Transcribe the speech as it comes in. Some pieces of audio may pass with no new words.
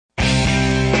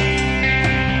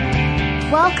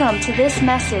Welcome to this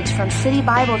message from City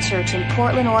Bible Church in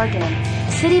Portland, Oregon.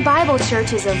 City Bible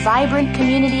Church is a vibrant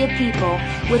community of people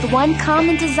with one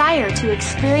common desire to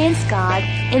experience God,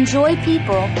 enjoy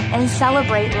people, and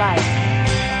celebrate life.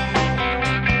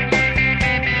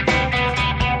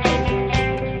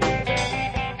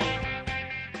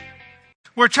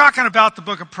 We're talking about the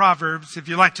book of Proverbs. If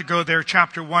you'd like to go there,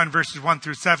 chapter 1, verses 1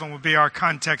 through 7 will be our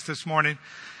context this morning.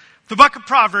 The book of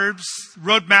Proverbs,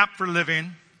 Roadmap for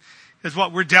Living, is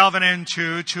what we're delving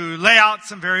into to lay out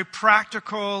some very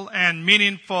practical and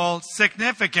meaningful,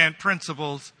 significant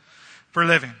principles for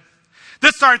living.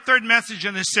 This is our third message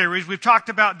in this series. We've talked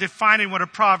about defining what a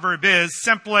proverb is,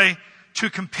 simply to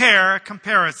compare, a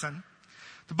comparison.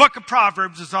 The book of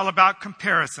Proverbs is all about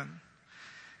comparison.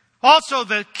 Also,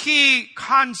 the key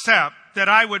concept that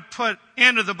I would put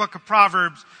into the book of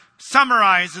Proverbs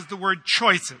summarizes the word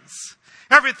choices.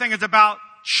 Everything is about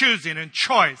choosing and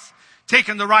choice.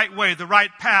 Taking the right way, the right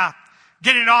path,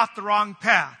 getting off the wrong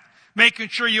path, making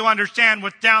sure you understand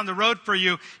what's down the road for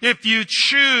you if you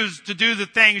choose to do the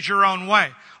things your own way,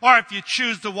 or if you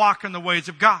choose to walk in the ways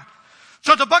of God.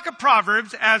 So the book of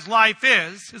Proverbs, as life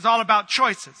is all about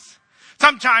choices.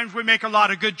 Sometimes we make a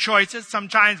lot of good choices,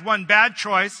 sometimes one bad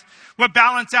choice will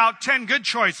balance out 10 good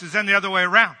choices and the other way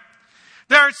around.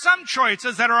 There are some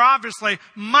choices that are obviously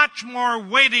much more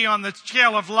weighty on the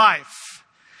scale of life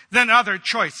than other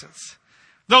choices.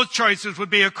 Those choices would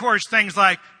be, of course, things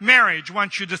like marriage.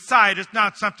 Once you decide, it's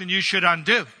not something you should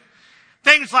undo.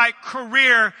 Things like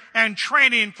career and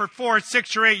training for 4,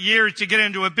 6, or 8 years to get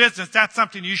into a business. That's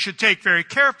something you should take very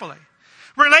carefully.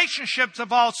 Relationships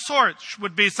of all sorts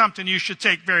would be something you should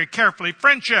take very carefully.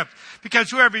 Friendships, because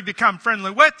whoever you become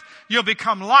friendly with, you'll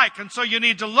become like. And so you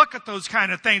need to look at those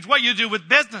kind of things. What you do with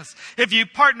business. If you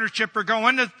partnership or go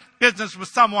into business with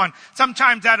someone,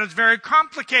 sometimes that is very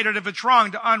complicated if it's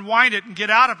wrong to unwind it and get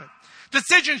out of it.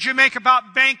 Decisions you make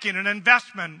about banking and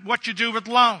investment, what you do with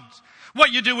loans,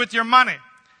 what you do with your money,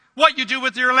 what you do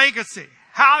with your legacy,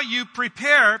 how you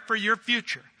prepare for your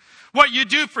future. What you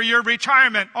do for your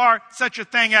retirement, or such a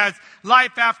thing as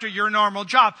life after your normal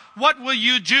job. What will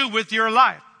you do with your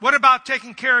life? What about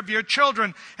taking care of your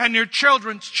children and your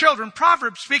children's children?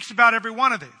 Proverbs speaks about every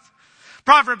one of these.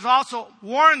 Proverbs also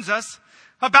warns us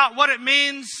about what it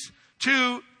means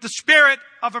to the spirit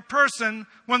of a person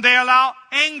when they allow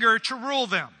anger to rule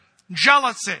them.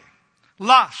 Jealousy,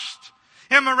 lust,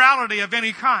 immorality of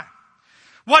any kind.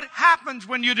 What happens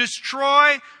when you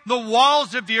destroy the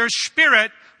walls of your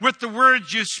spirit with the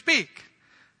words you speak?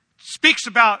 It speaks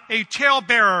about a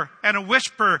talebearer and a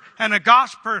whisperer and a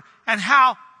gossiper and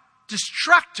how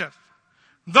destructive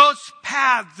those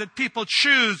paths that people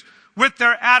choose with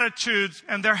their attitudes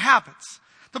and their habits.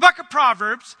 The book of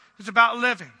Proverbs is about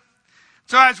living.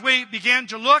 So as we begin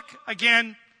to look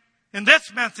again in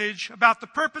this message about the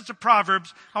purpose of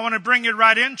Proverbs, I want to bring you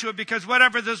right into it because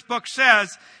whatever this book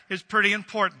says is pretty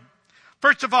important.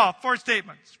 First of all, 4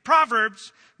 statements.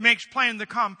 Proverbs makes plain the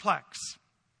complex.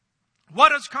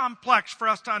 What is complex for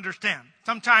us to understand?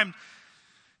 Sometimes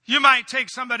you might take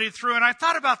somebody through, and I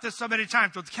thought about this so many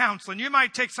times with counseling, you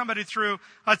might take somebody through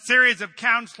a series of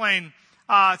counseling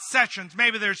sessions.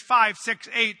 Maybe there's 5, 6,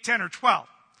 8, 10, or 12.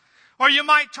 Or you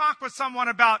might talk with someone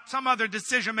about some other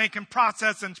decision-making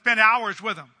process and spend hours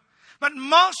with them. But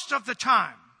most of the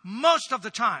time,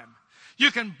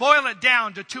 you can boil it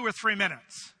down to 2 or 3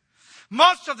 minutes.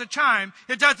 Most of the time,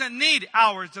 it doesn't need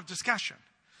hours of discussion.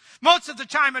 Most of the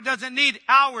time, it doesn't need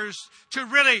hours to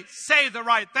really say the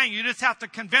right thing. You just have to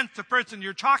convince the person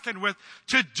you're talking with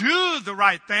to do the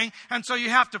right thing. And so you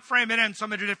have to frame it in so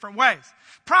many different ways.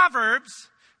 Proverbs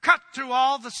cut through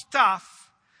all the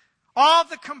stuff, all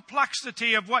the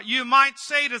complexity of what you might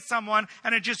say to someone,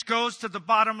 and it just goes to the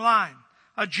bottom line.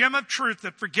 A gem of truth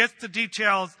that forgets the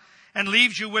details and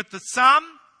leaves you with the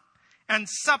sum and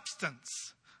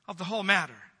substance of the whole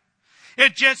matter.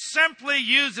 It just simply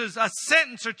uses a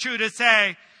sentence or two to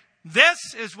say, this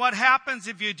is what happens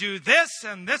if you do this,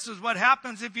 and this is what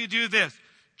happens if you do this.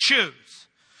 Choose.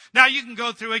 Now you can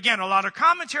go through again a lot of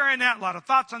commentary on that, a lot of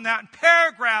thoughts on that, and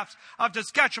paragraphs of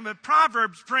discussion, but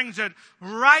Proverbs brings it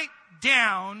right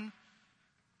down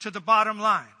to the bottom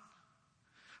line.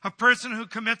 A person who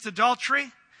commits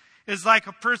adultery is like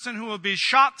a person who will be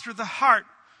shot through the heart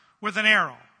with an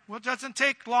arrow. Well, it doesn't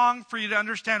take long for you to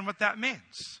understand what that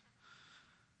means.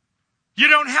 You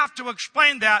don't have to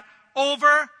explain that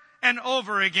over and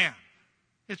over again.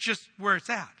 It's just where it's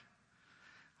at.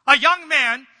 A young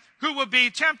man who will be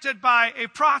tempted by a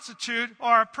prostitute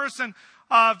or a person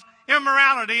of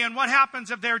immorality, and what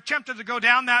happens if they're tempted to go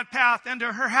down that path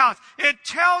into her house. It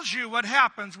tells you what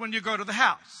happens when you go to the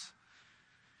house.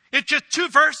 It's just 2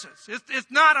 verses.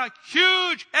 It's not a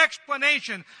huge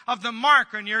explanation of the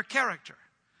mark on your character.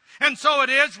 And so it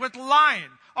is with lying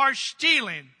or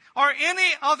stealing or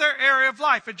any other area of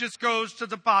life. It just goes to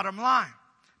the bottom line.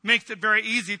 Makes it very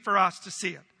easy for us to see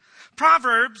it.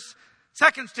 Proverbs,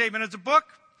 second statement, is a book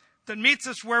that meets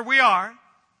us where we are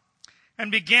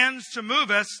and begins to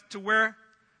move us to where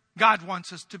God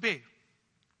wants us to be.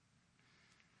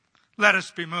 Let us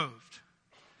be moved.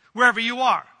 Wherever you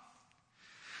are.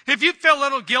 If you feel a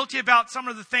little guilty about some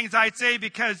of the things I say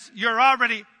because you're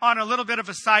already on a little bit of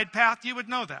a side path, you would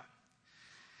know that.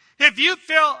 If you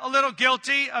feel a little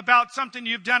guilty about something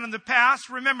you've done in the past,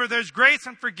 remember there's grace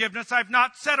and forgiveness. I've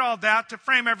not said all that to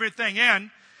frame everything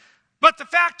in. But the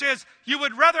fact is, you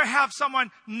would rather have someone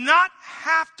not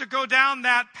have to go down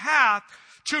that path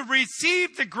to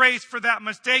receive the grace for that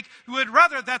mistake. You would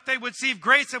rather that they would receive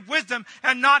grace of wisdom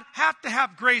and not have to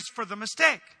have grace for the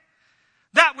mistake.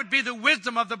 That would be the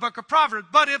wisdom of the book of Proverbs.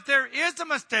 But if there is a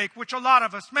mistake, which a lot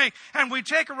of us make, and we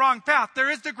take a wrong path, there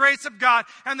is the grace of God,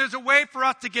 and there's a way for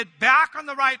us to get back on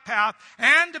the right path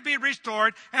and to be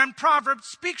restored, and Proverbs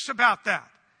speaks about that.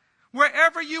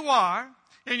 Wherever you are,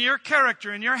 in your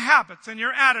character, in your habits, in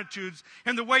your attitudes,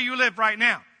 in the way you live right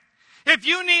now. If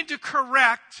you need to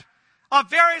correct a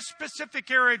very specific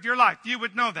area of your life, you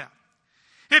would know that.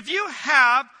 If you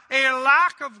have a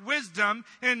lack of wisdom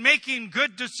in making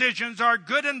good decisions or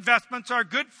good investments or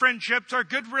good friendships or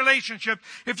good relationships,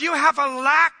 if you have a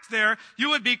lack there, you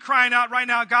would be crying out right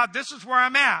now, God, this is where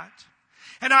I'm at.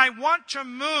 And I want to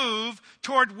move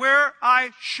toward where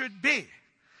I should be.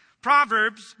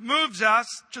 Proverbs moves us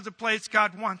to the place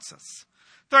God wants us.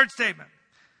 Third statement.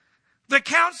 The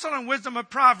counsel and wisdom of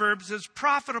Proverbs is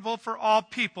profitable for all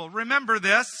people. Remember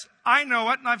this. I know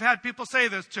it, and I've had people say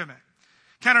this to me.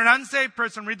 Can an unsaved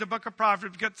person read the book of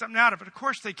Proverbs and get something out of it? Of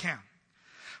course they can.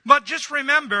 But just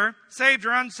remember, saved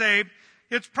or unsaved,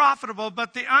 it's profitable,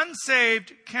 but the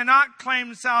unsaved cannot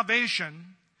claim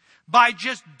salvation by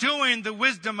just doing the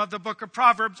wisdom of the book of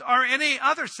Proverbs or any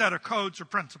other set of codes or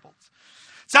principles.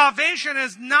 Salvation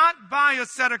is not by a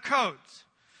set of codes.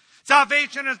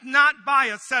 Salvation is not by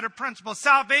a set of principles.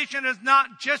 Salvation is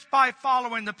not just by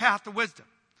following the path of wisdom.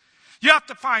 You have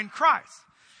to find Christ.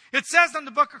 It says in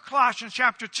the book of Colossians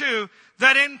chapter 2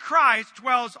 that in Christ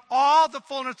dwells all the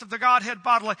fullness of the Godhead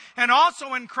bodily, and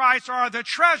also in Christ are the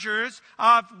treasures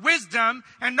of wisdom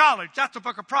and knowledge. That's the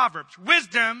book of Proverbs.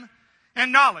 Wisdom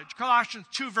and knowledge. Colossians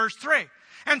 2 verse 3.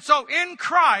 And so in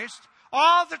Christ,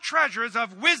 all the treasures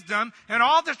of wisdom and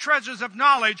all the treasures of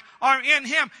knowledge are in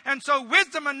Him. And so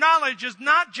wisdom and knowledge is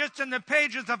not just in the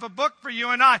pages of a book for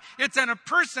you and I. It's in a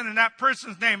person, and that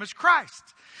person's name is Christ.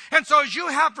 And so as you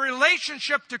have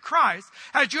relationship to Christ,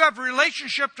 as you have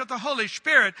relationship to the Holy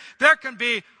Spirit, there can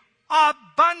be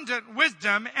abundant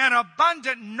wisdom and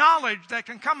abundant knowledge that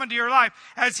can come into your life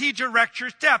as He directs your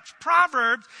steps.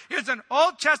 Proverbs is an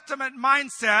Old Testament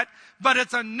mindset, but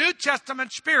it's a New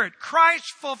Testament spirit.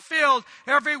 Christ fulfilled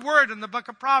every word in the book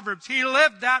of Proverbs. He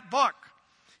lived that book.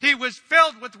 He was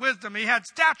filled with wisdom. He had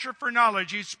stature for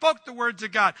knowledge. He spoke the words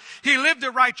of God. He lived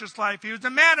a righteous life. He was a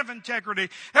man of integrity.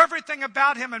 Everything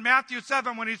about him in Matthew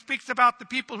 7, when he speaks about the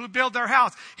people who build their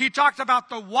house, he talks about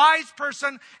the wise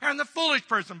person and the foolish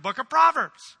person. Book of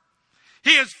Proverbs.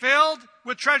 He is filled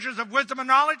with treasures of wisdom and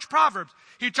knowledge. Proverbs.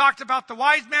 He talked about the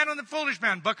wise man and the foolish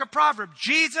man. Book of Proverbs.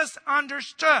 Jesus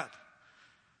understood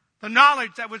the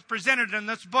knowledge that was presented in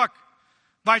this book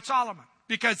by Solomon,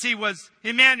 because he was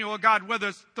Emmanuel, God with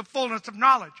us, the fullness of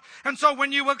knowledge. And so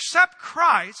when you accept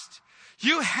Christ,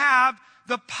 you have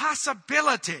the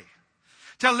possibility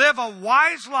to live a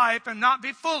wise life and not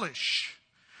be foolish.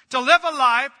 To live a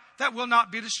life that will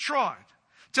not be destroyed.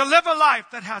 To live a life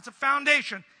that has a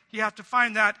foundation. You have to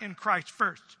find that in Christ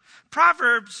first.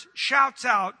 Proverbs shouts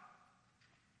out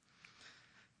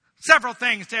several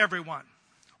things to everyone.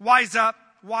 Wise up,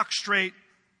 walk straight,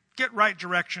 get right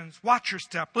directions, watch your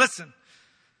step, listen.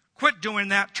 Quit doing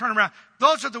that. Turn around.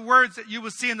 Those are the words that you will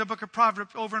see in the book of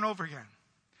Proverbs over and over again.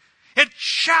 It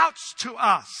shouts to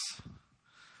us.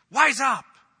 Wise up.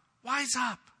 Wise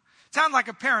up. Sounds like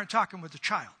a parent talking with a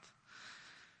child.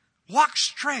 Walk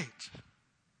straight.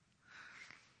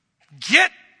 Get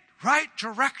right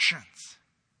directions.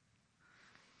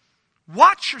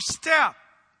 Watch your step.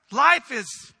 Life is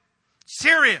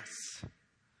serious.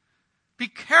 Be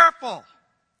careful.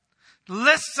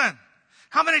 Listen.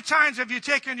 How many times have you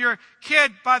taken your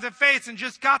kid by the face and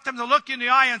just got them to look you in the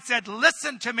eye and said,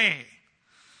 listen to me?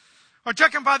 Or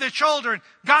took them by the shoulder and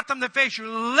got them to face you,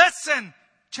 listen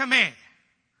to me.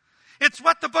 It's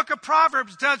what the book of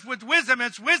Proverbs does with wisdom.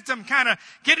 It's wisdom kind of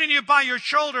getting you by your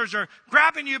shoulders or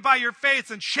grabbing you by your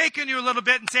face and shaking you a little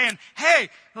bit and saying, hey,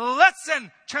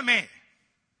 listen to me.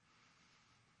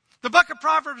 The book of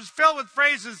Proverbs is filled with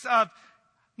phrases of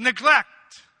neglect,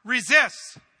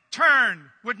 resist, turn,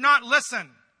 would not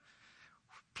listen,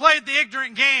 played the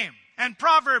ignorant game. And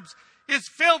Proverbs is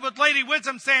filled with Lady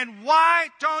Wisdom saying, why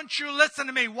don't you listen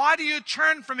to me? Why do you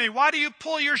turn from me? Why do you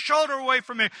pull your shoulder away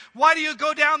from me? Why do you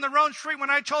go down the wrong street when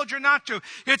I told you not to?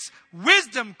 It's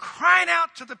wisdom crying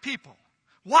out to the people.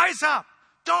 Wise up.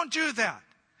 Don't do that.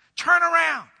 Turn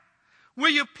around.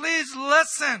 Will you please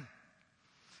listen?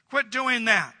 Quit doing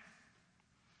that.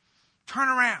 Turn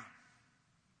around.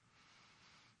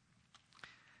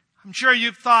 I'm sure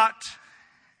you've thought,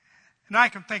 and I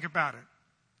can think about it,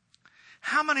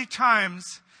 how many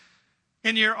times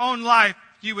in your own life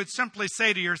you would simply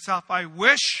say to yourself, I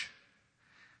wish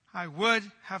I would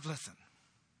have listened.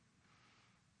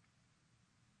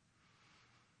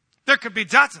 There could be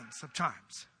dozens of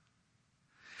times.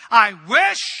 I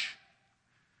wish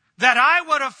that I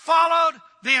would have followed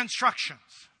the instructions.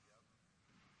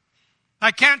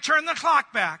 I can't turn the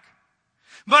clock back,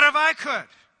 but if I could,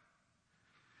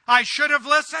 I should have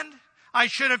listened. I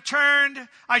should have turned.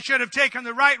 I should have taken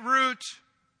the right route.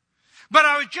 But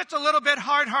I was just a little bit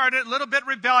hard-hearted, a little bit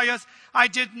rebellious. I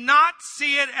did not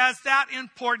see it as that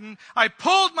important. I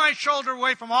pulled my shoulder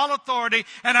away from all authority,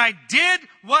 and I did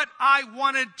what I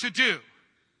wanted to do.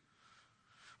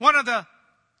 One of the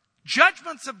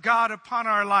judgments of God upon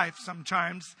our life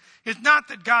sometimes is not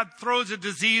that God throws a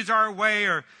disease our way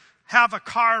or have a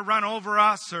car run over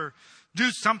us or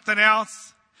do something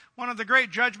else. One of the great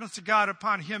judgments of God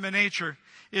upon human nature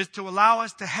is to allow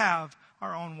us to have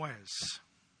our own ways.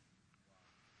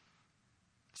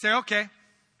 Say, okay,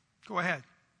 go ahead.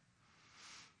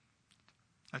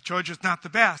 I told you it's not the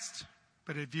best,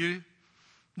 but if you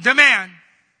demand,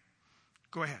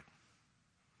 go ahead.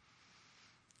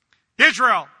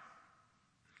 Israel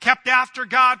kept after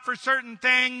God for certain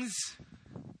things.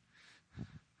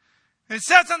 It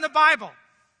says in the Bible,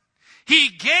 He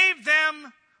gave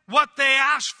them what they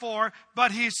asked for,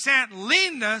 but He sent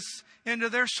leanness into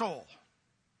their soul.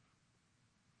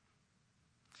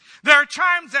 There are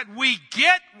times that we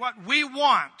get what we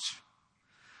want,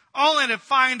 only to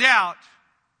find out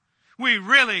we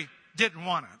really didn't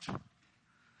want it.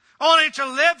 Only to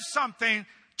live something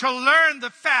to learn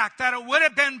the fact that it would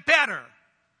have been better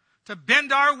to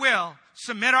bend our will,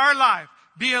 submit our life,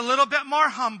 be a little bit more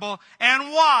humble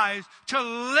and wise, to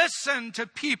listen to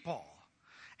people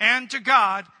and to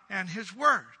God and His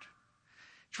Word.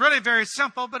 It's really very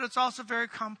simple, but it's also very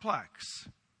complex.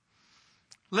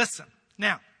 Listen.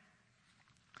 Now,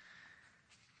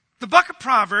 the book of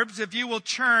Proverbs, if you will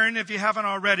turn, if you haven't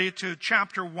already, to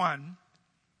chapter 1,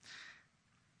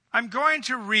 I'm going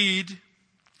to read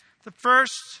the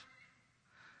first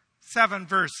 7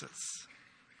 verses.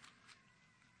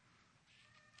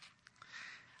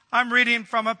 I'm reading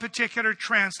from a particular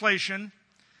translation,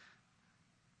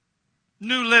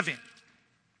 New Living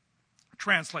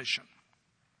Translation.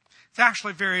 It's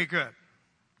actually very good.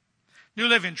 New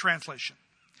Living Translation.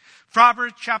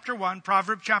 Proverbs chapter 1,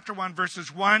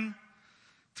 verses 1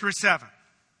 through 7.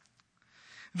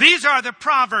 These are the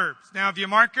Proverbs. Now, if you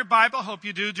mark your Bible, hope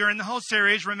you do during the whole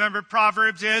series, remember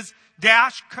Proverbs is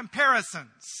dash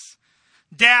comparisons,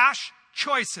 dash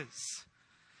choices,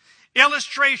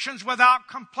 illustrations without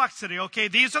complexity. Okay,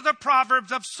 these are the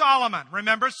Proverbs of Solomon.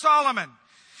 Remember Solomon.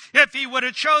 If he would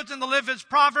have chosen to live his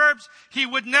Proverbs, he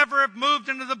would never have moved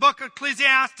into the book of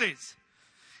Ecclesiastes.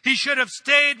 He should have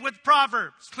stayed with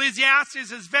Proverbs.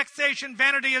 Ecclesiastes is vexation,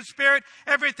 vanity of spirit.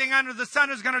 Everything under the sun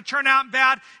is going to turn out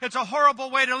bad. It's a horrible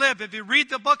way to live. If you read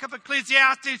the book of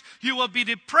Ecclesiastes, you will be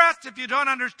depressed if you don't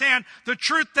understand the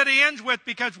truth that he ends with,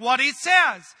 because what he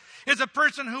says is a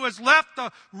person who has left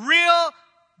the real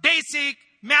basic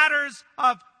matters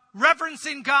of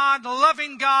reverencing God,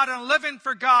 loving God, and living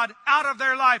for God out of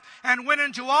their life and went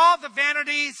into all the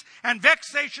vanities and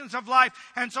vexations of life.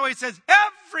 And so he says,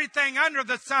 everything under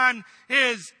the sun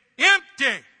is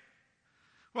empty.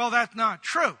 Well, that's not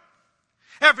true.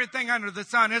 Everything under the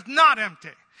sun is not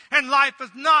empty. And life is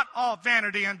not all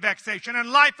vanity and vexation.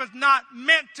 And life is not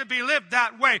meant to be lived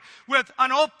that way, with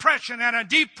an oppression and a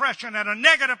depression and a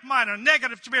negative mind, a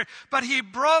negative spirit. But he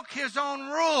broke his own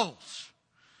rules.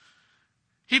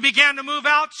 He began to move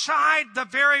outside the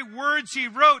very words he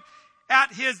wrote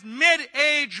at his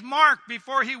mid-age mark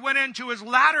before he went into his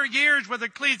latter years with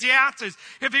Ecclesiastes.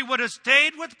 If he would have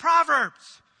stayed with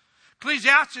Proverbs,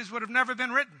 Ecclesiastes would have never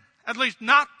been written, at least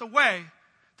not the way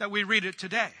that we read it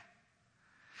today.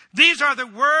 These are the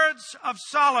words of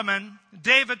Solomon,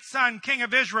 David's son, king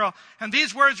of Israel. And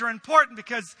these words are important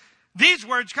because these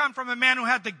words come from a man who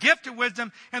had the gift of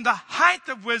wisdom and the height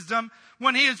of wisdom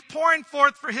when he is pouring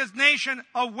forth for his nation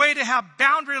a way to have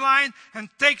boundary lines and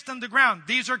stakes in the ground.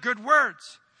 These are good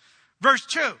words. Verse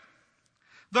 2.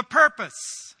 The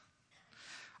purpose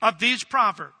of these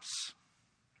proverbs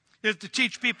is to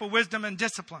teach people wisdom and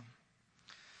discipline.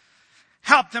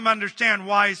 Help them understand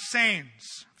wise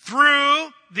sayings. Through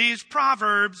these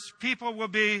proverbs, people will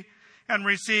be and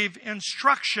receive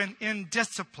instruction in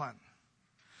discipline,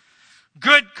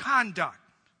 good conduct,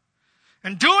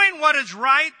 and doing what is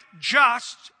right,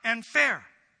 just, and fair.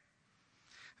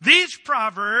 These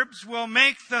proverbs will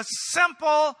make the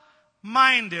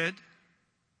simple-minded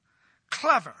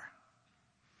clever.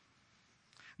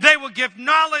 They will give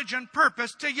knowledge and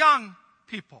purpose to young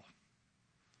people.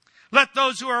 Let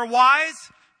those who are wise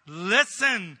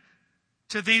listen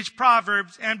to these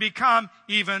proverbs and become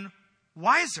even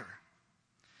wiser.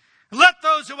 Let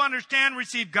those who understand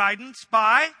receive guidance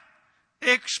by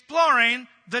exploring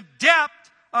the depth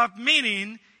of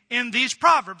meaning in these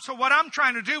proverbs. So what I'm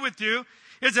trying to do with you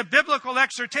is a biblical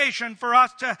exhortation for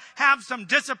us to have some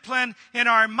discipline in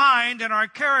our mind and our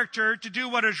character to do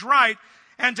what is right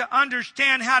and to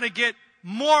understand how to get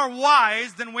more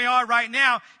wise than we are right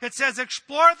now. It says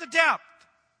explore the depth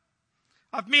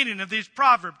of meaning of these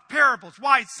proverbs, parables,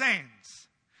 wise sayings,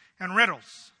 and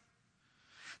riddles.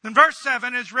 Then verse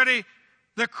 7 is really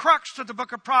the crux of the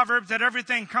book of Proverbs, that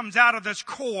everything comes out of this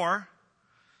core.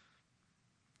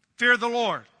 Fear the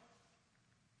Lord.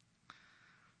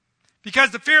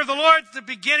 Because the fear of the Lord is the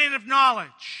beginning of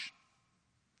knowledge.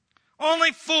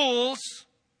 Only fools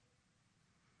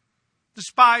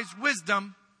despise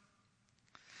wisdom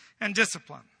and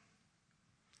discipline.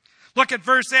 Look at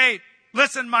verse 8.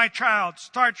 Listen, my child,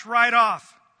 starts right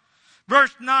off.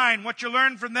 Verse 9, what you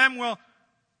learn from them will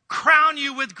crown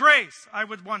you with grace. I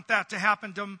would want that to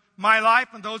happen to my life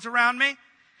and those around me.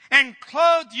 And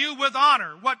clothe you with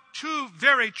honor. What two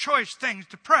very choice things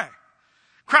to pray.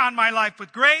 Crown my life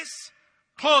with grace.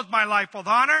 Clothe my life with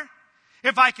honor.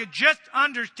 If I could just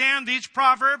understand these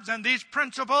proverbs and these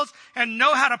principles and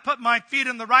know how to put my feet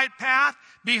in the right path,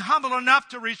 be humble enough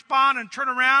to respond and turn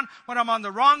around when I'm on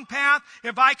the wrong path.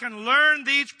 If I can learn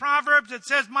these proverbs, it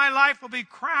says my life will be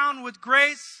crowned with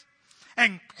grace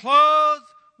and clothed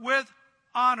with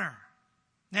honor.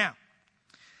 Now,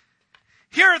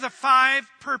 here are the 5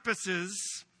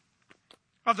 purposes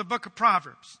of the book of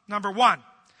Proverbs. Number 1,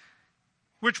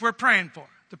 which we're praying for,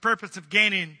 the purpose of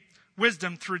gaining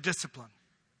wisdom through discipline.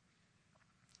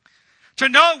 To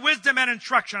know wisdom and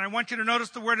instruction. I want you to notice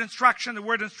the word instruction. The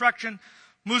word instruction,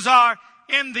 muzar,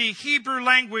 in the Hebrew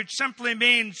language simply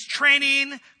means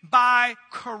training by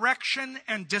correction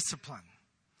and discipline.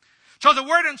 So the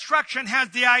word instruction has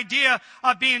the idea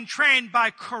of being trained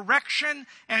by correction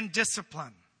and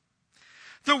discipline.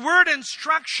 The word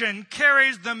instruction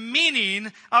carries the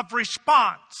meaning of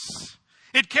response.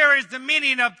 It carries the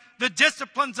meaning of the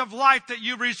disciplines of life that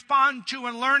you respond to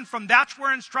and learn from. That's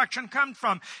where instruction comes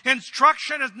from.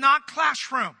 Instruction is not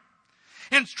classroom.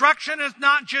 Instruction is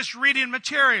not just reading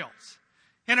materials.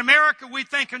 In America, we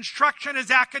think instruction is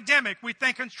academic. We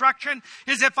think instruction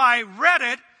is if I read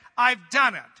it, I've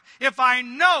done it. If I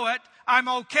know it, I'm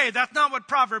okay. That's not what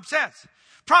Proverbs says.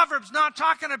 Proverbs not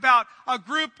talking about a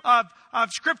group of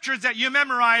scriptures that you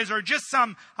memorize or just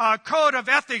some code of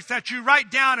ethics that you write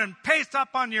down and paste up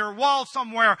on your wall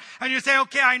somewhere. And you say,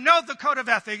 okay, I know the code of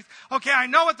ethics. Okay, I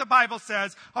know what the Bible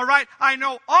says. All right, I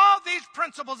know all these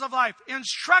principles of life.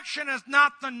 Instruction is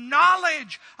not the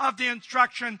knowledge of the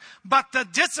instruction, but the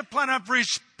discipline of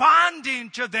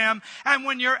responding to them. And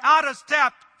when you're out of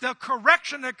step, the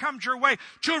correction that comes your way,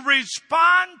 to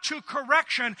respond to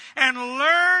correction and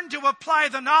learn to apply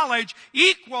the knowledge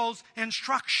equals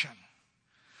instruction.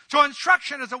 So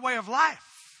instruction is a way of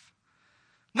life,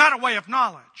 not a way of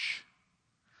knowledge.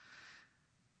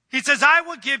 He says, I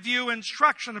will give you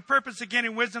instruction, the purpose of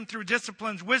gaining wisdom through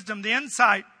disciplines, wisdom, the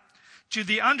insight to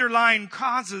the underlying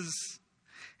causes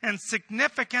and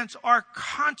significance or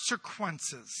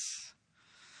consequences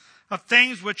of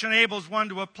things which enables one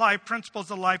to apply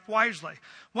principles of life wisely.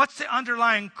 What's the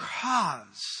underlying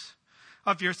cause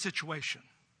of your situation?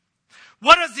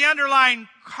 What is the underlying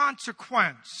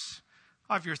consequence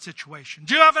of your situation?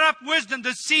 Do you have enough wisdom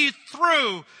to see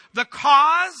through the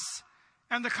cause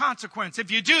and the consequence? If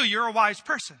you do, you're a wise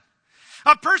person.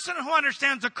 A person who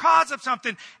understands the cause of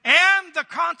something and the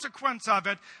consequence of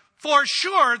it, for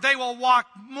sure, they will walk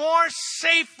more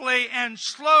safely and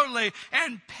slowly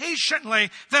and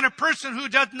patiently than a person who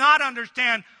does not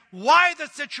understand why the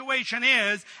situation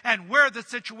is and where the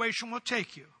situation will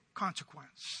take you.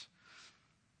 consequence.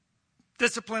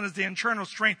 Discipline is the internal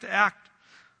strength to act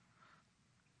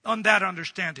on that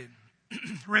understanding.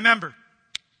 Remember,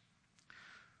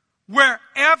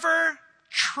 wherever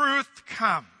truth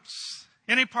comes,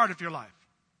 any part of your life,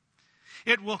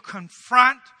 it will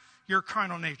confront your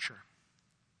carnal nature.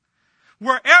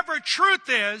 Wherever truth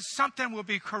is, something will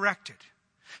be corrected.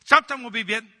 Something will be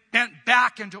bent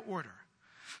back into order.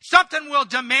 Something will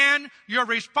demand your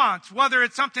response, whether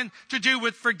it's something to do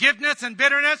with forgiveness and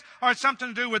bitterness, or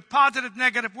something to do with positive,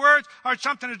 negative words, or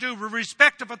something to do with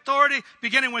respect of authority,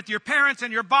 beginning with your parents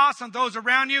and your boss and those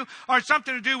around you, or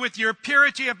something to do with your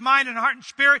purity of mind and heart and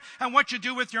spirit and what you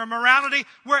do with your morality.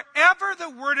 Wherever the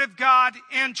Word of God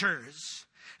enters,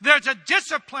 there's a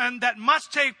discipline that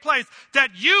must take place,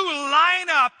 that you line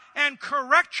up and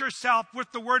correct yourself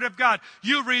with the Word of God.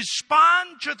 You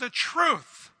respond to the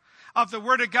truth of the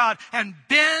Word of God and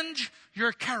bend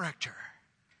your character.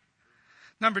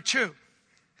 Number 2,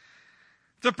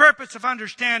 the purpose of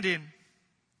understanding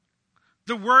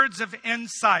the words of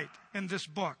insight in this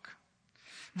book.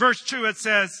 Verse 2, it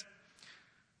says,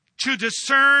 to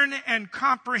discern and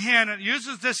comprehend. It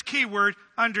uses this key word,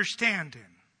 understanding.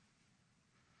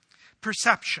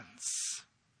 Perceptions.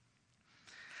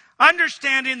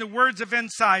 Understanding the words of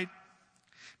insight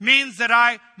means that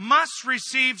I must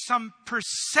receive some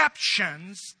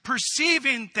perceptions,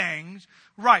 perceiving things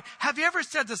right. Have you ever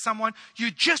said to someone, you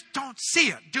just don't see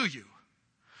it, do you?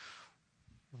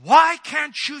 Why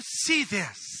can't you see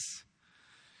this?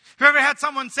 Have you ever had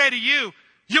someone say to you,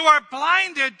 you are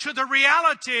blinded to the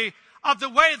reality of the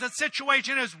way the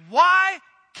situation is. Why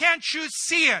can't you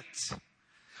see it?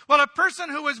 Well, a person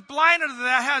who is blinded to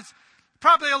that has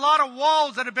probably a lot of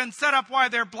walls that have been set up while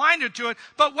they're blinded to it.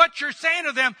 But what you're saying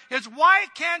to them is, why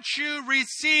can't you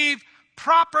receive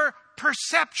proper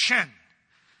perception?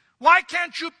 Why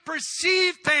can't you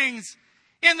perceive things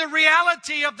in the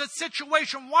reality of the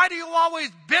situation? Why do you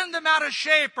always bend them out of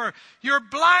shape, or you're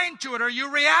blind to it, or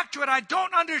you react to it? I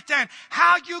don't understand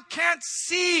how you can't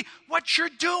see what you're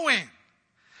doing.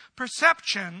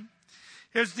 Perception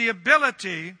is the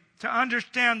ability to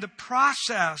understand the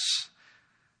process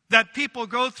that people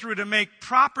go through to make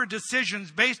proper decisions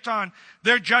based on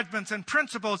their judgments and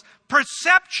principles.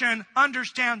 Perception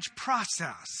understands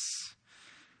process.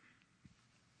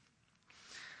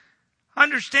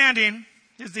 Understanding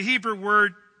is the Hebrew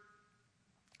word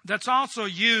that's also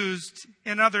used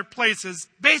in other places.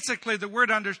 Basically, the word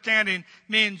understanding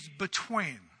means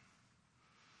between.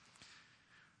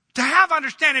 To have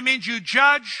understanding means you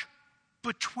judge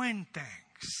between things.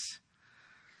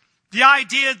 The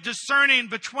idea of discerning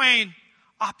between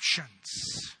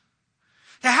options.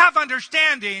 To have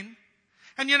understanding,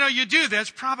 and you do this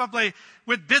probably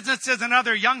with businesses and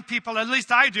other young people, at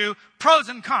least I do, pros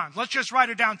and cons. Let's just write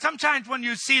it down. Sometimes when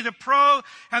you see the pro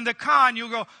and the con, you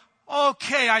go,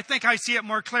 okay, I think I see it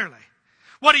more clearly.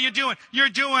 What are you doing? You're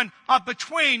doing a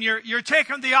between. You're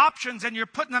taking the options and you're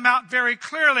putting them out very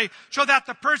clearly so that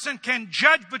the person can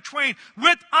judge between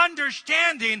with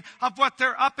understanding of what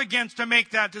they're up against to make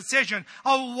that decision.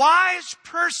 A wise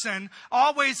person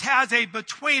always has a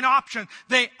between option.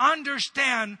 They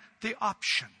understand the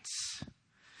options.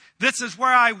 This is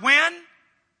where I win.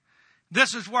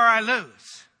 This is where I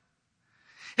lose.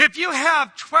 If you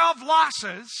have 12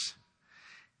 losses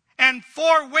and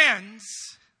 4 wins,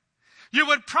 you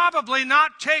would probably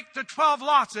not take the 12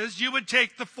 losses, you would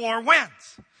take the 4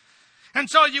 wins. And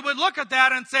so you would look at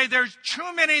that and say, there's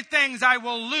too many things I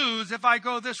will lose if I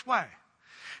go this way.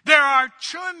 There are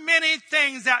too many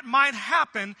things that might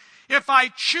happen if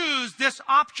I choose this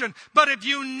option. But if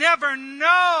you never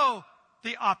know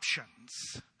the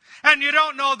options, and you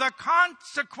don't know the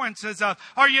consequences of,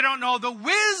 or you don't know the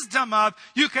wisdom of,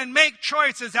 you can make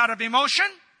choices out of emotion,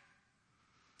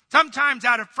 sometimes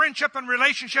out of friendship and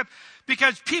relationship,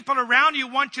 because people around you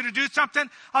want you to do something.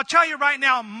 I'll tell you right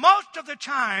now, most of the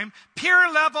time,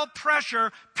 peer level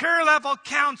pressure, peer level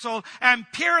counsel, and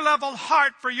peer level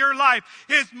heart for your life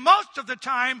is most of the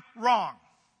time wrong.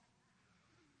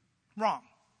 Wrong.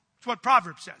 That's what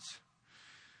Proverbs says.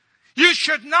 You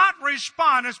should not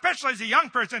respond, especially as a young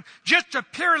person, just to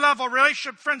peer level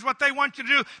relationship friends, what they want you to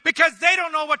do, because they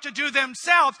don't know what to do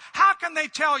themselves. How can they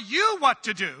tell you what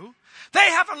to do? They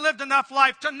haven't lived enough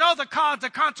life to know the cause, the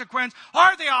consequence,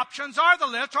 or the options, or the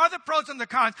list, or the pros and the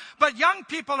cons. But young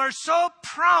people are so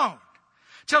prone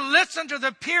to listen to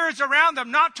the peers around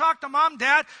them, not talk to mom,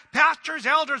 dad, pastors,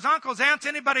 elders, uncles, aunts,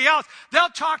 anybody else. They'll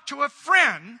talk to a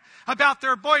friend about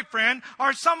their boyfriend,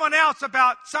 or someone else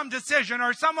about some decision,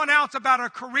 or someone else about a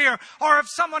career, or if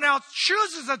someone else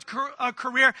chooses a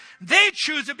career, they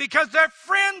choose it because their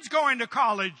friend's going to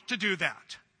college to do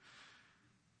that.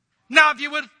 Now, if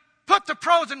you would put the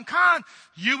pros and cons,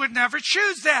 you would never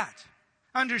choose that.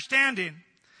 Understanding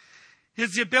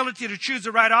is the ability to choose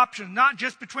the right option, not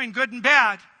just between good and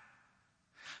bad.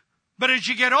 But as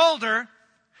you get older,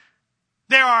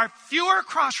 there are fewer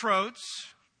crossroads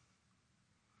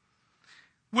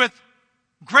with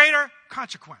greater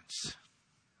consequence.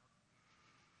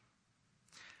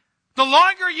 The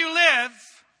longer you live,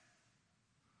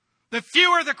 the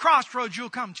fewer the crossroads you'll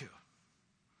come to.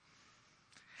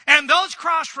 And those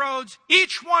crossroads,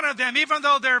 each one of them, even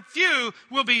though they're few,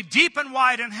 will be deep and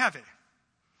wide and heavy.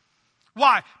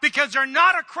 Why? Because they're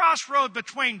not a crossroad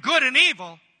between good and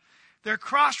evil. They're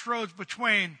crossroads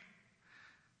between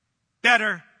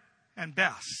better and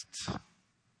best.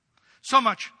 So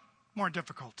much more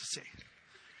difficult to see.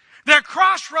 They're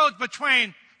crossroads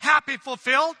between happy,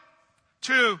 fulfilled,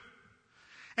 to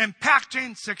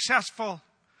impacting, successful,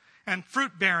 and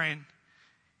fruit-bearing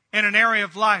in an area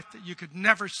of life that you could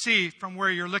never see from where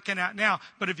you're looking at now.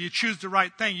 But if you choose the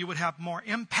right thing, you would have more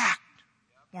impact.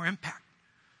 More impact.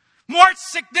 More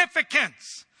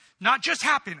significance. Not just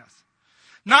happiness.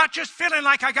 Not just feeling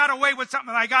like I got away with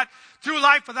something. I got through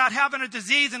life without having a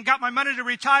disease and got my money to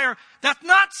retire. That's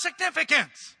not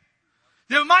significance.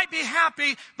 You might be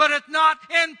happy, but it's not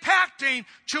impacting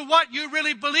to what you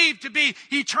really believe to be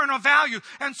eternal value.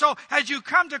 And so as you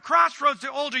come to crossroads,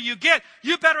 the older you get,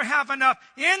 you better have enough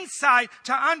insight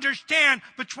to understand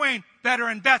between better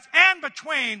and best, and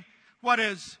between what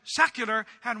is secular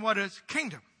and what is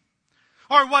kingdom.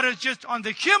 Or what is just on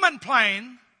the human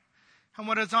plane and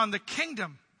what is on the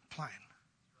kingdom plane.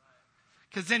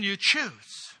 Because then you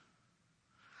choose.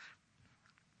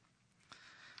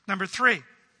 Number 3.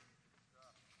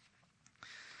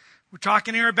 We're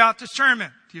talking here about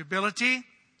discernment. The ability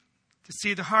to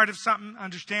see the heart of something,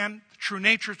 understand the true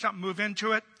nature of something, move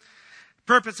into it. The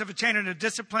purpose of attaining a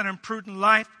disciplined and prudent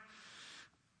life.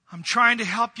 I'm trying to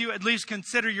help you at least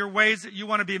consider your ways that you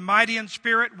want to be mighty in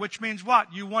spirit, which means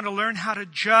what? You want to learn how to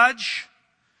judge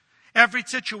every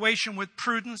situation with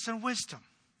prudence and wisdom.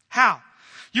 How?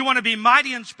 You want to be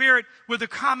mighty in spirit with a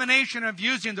combination of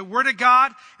using the Word of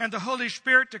God and the Holy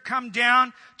Spirit to come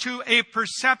down to a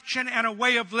perception and a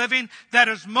way of living that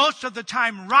is most of the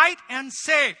time right and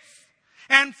safe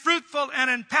and fruitful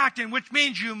and impacting, which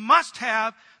means you must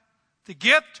have the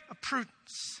gift of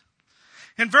prudence.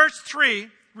 In verse 3,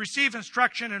 receive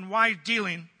instruction in wise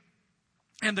dealing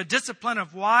and the discipline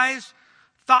of wise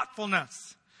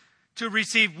thoughtfulness. To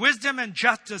receive wisdom and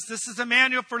justice. This is a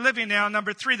manual for living now.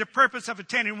 Number 3, the purpose of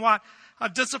attaining what? A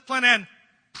disciplined and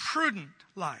prudent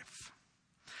life.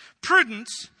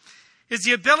 Prudence is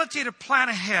the ability to plan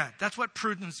ahead. That's what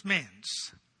prudence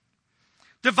means.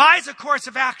 Devise a course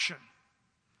of action.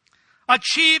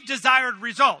 Achieve desired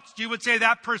results. You would say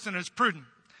that person is prudent.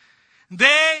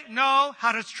 They know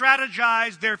how to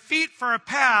strategize their feet for a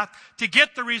path to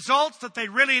get the results that they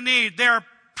really need. They're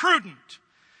prudent.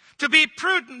 To be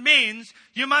prudent means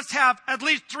you must have at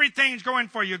least 3 things going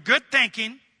for you. Good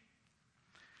thinking,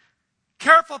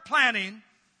 careful planning,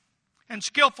 and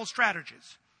skillful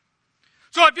strategies.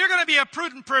 So if you're going to be a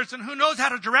prudent person who knows how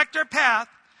to direct their path,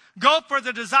 go for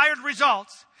the desired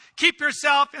results, keep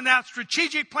yourself in that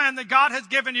strategic plan that God has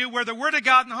given you, where the Word of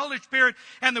God and the Holy Spirit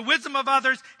and the wisdom of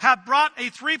others have brought a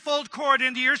threefold cord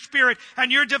into your spirit,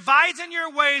 and you're devising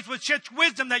your ways with such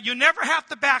wisdom that you never have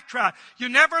to backtrack. You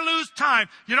never lose time.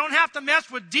 You don't have to mess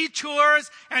with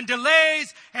detours and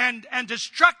delays and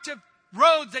destructive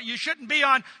roads that you shouldn't be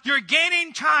on. You're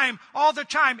gaining time all the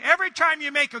time. Every time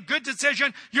you make a good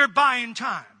decision, you're buying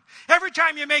time. Every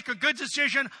time you make a good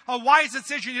decision, a wise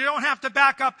decision, you don't have to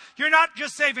back up. You're not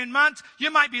just saving months.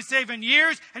 You might be saving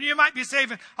years, and you might be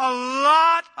saving a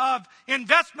lot of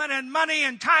investment and money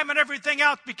and time and everything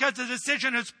else because the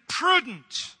decision is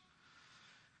prudent.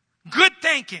 Good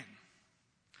thinking.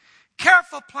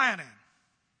 Careful planning.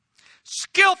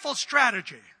 Skillful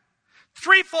strategy.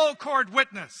 Threefold cord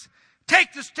witness.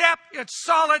 Take the step, it's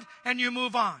solid, and you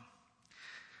move on.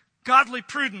 Godly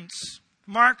prudence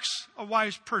marks a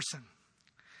wise person.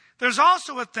 There's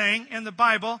also a thing in the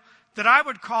Bible that I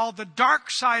would call the dark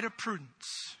side of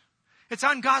prudence. It's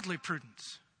ungodly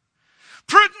prudence.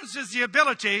 Prudence is the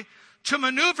ability to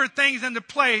maneuver things into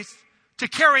place to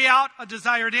carry out a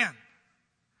desired end.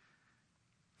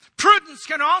 Prudence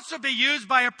can also be used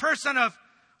by a person of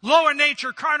lower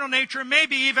nature, carnal nature,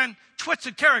 maybe even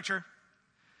twisted character.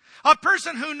 A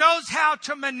person who knows how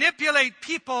to manipulate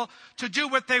people to do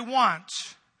what they want.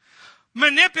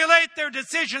 Manipulate their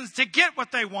decisions to get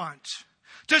what they want.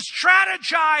 To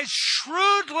strategize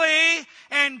shrewdly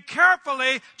and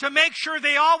carefully to make sure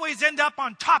they always end up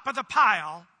on top of the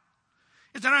pile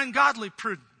is an ungodly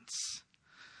prudence.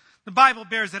 The Bible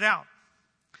bears it out.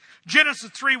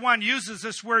 Genesis 3:1 uses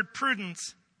this word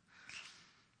prudence.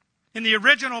 In the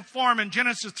original form in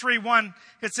Genesis 3:1,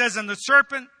 it says, and the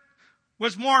serpent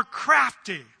was more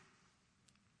crafty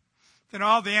than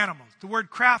all the animals. The word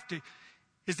crafty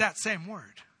is that same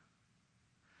word.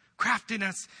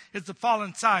 Craftiness is the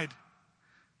fallen side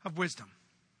of wisdom.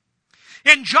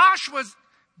 In Joshua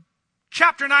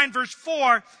chapter 9, verse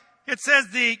 4, it says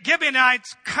the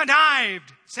Gibeonites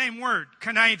connived, same word,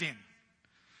 conniving,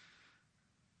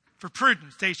 for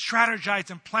prudence. They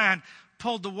strategized and planned,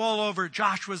 pulled the wool over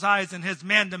Joshua's eyes and his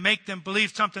men to make them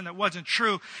believe something that wasn't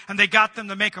true. And they got them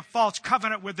to make a false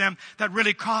covenant with them that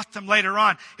really cost them later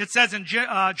on. It says in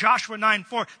Joshua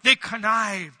 9:4, they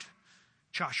connived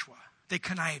Joshua. They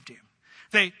connived him.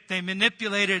 They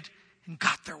manipulated and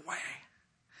got their way.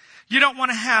 You don't want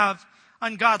to have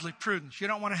ungodly prudence. You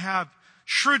don't want to have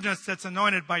shrewdness that's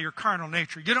anointed by your carnal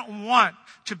nature. You don't want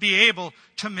to be able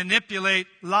to manipulate,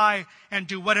 lie, and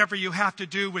do whatever you have to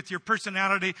do with your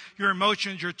personality, your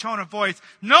emotions, your tone of voice,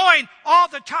 knowing all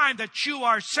the time that you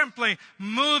are simply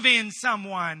moving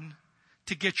someone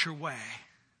to get your way.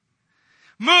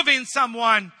 Moving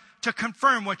someone to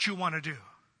confirm what you want to do.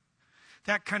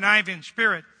 That conniving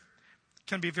spirit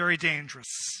can be very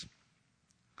dangerous.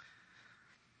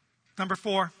 Number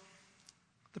 4,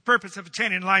 the purpose of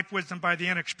attaining life wisdom by the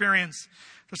inexperience.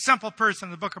 The simple person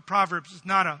in the book of Proverbs is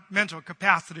not a mental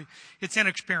capacity, it's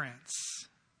inexperience.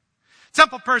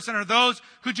 Simple person are those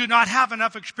who do not have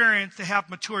enough experience to have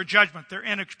mature judgment. They're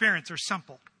inexperienced, they're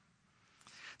simple.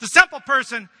 The simple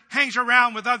person hangs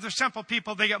around with other simple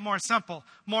people, they get more simple,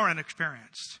 more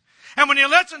inexperienced. And when you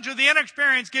listen to the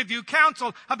inexperienced give you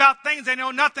counsel about things they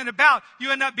know nothing about,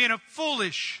 you end up being a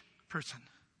foolish person.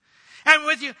 And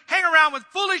when you hang around with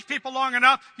foolish people long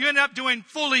enough, you end up doing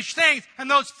foolish things.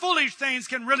 And those foolish things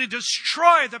can really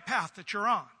destroy the path that you're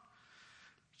on.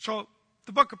 So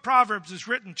the book of Proverbs is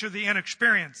written to the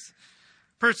inexperienced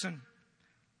person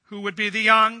who would be the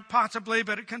young, possibly,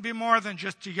 but it can be more than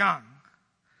just a young.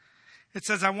 It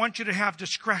says, I want you to have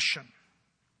discretion.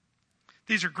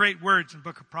 These are great words in the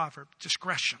book of Proverbs,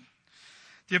 discretion.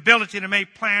 The ability to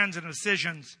make plans and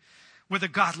decisions with a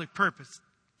godly purpose,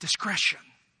 discretion.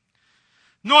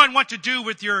 Knowing what to do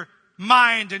with your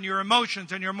mind and your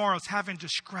emotions and your morals, having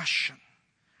discretion.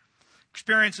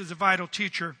 Experience is a vital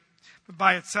teacher, but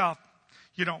by itself,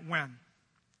 you don't win.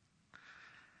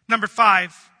 Number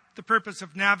 5, the purpose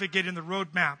of navigating the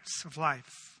roadmaps of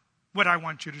life. What I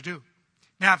want you to do.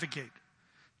 Navigate.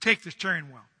 Take the steering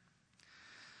wheel.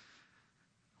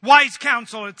 Wise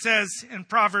counsel, it says in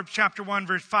Proverbs chapter 1,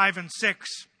 verse 5 and 6.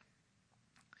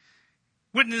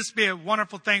 Wouldn't this be a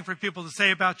wonderful thing for people to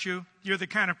say about you? You're the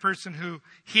kind of person who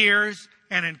hears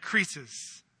and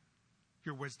increases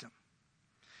your wisdom.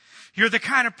 You're the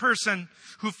kind of person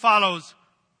who follows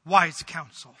wise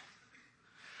counsel.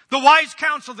 The wise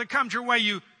counsel that comes your way,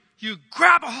 you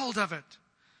grab a hold of it.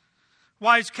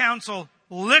 Wise counsel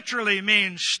literally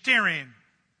means steering.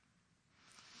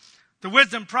 The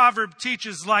wisdom proverb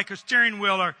teaches like a steering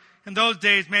wheel, or in those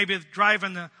days, maybe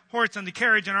driving the horse and the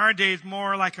carriage. In our days,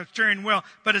 more like a steering wheel.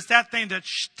 But it's that thing that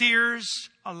steers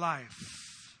a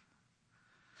life.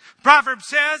 Proverbs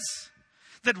says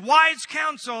that wise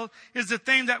counsel is the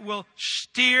thing that will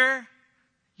steer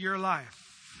your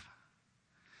life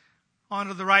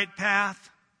onto the right path,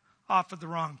 off of the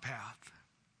wrong path.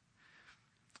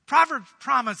 Proverbs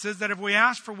promises that if we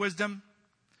ask for wisdom,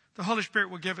 the Holy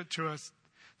Spirit will give it to us.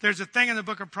 There's a thing in the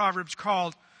book of Proverbs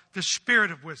called the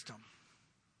spirit of wisdom.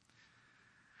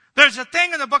 There's a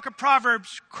thing in the book of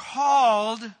Proverbs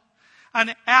called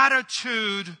an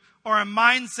attitude or a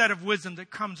mindset of wisdom that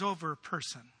comes over a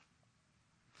person.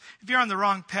 If you're on the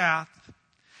wrong path,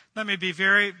 let me be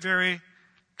very, very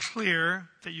clear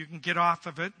that you can get off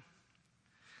of it.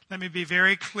 Let me be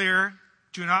very clear.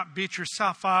 Do not beat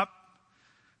yourself up.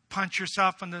 Punch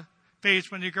yourself in the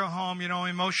face when you go home,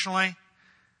 emotionally.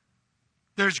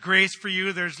 There's grace for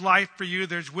you. There's life for you.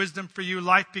 There's wisdom for you.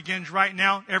 Life begins right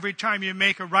now. Every time you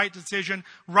make a right decision,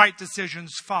 right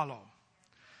decisions follow.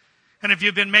 And if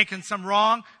you've been making some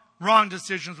wrong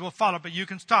decisions will follow. But you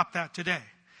can stop that today.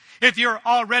 If you're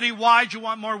already wise, you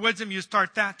want more wisdom, you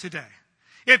start that today.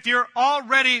 If you're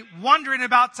already wondering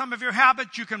about some of your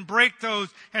habits, you can break those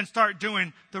and start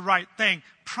doing the right thing.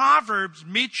 Proverbs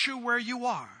meets you where you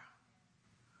are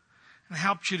and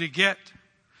helps you to get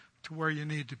to where you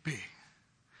need to be.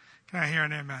 Can I hear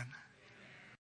an amen?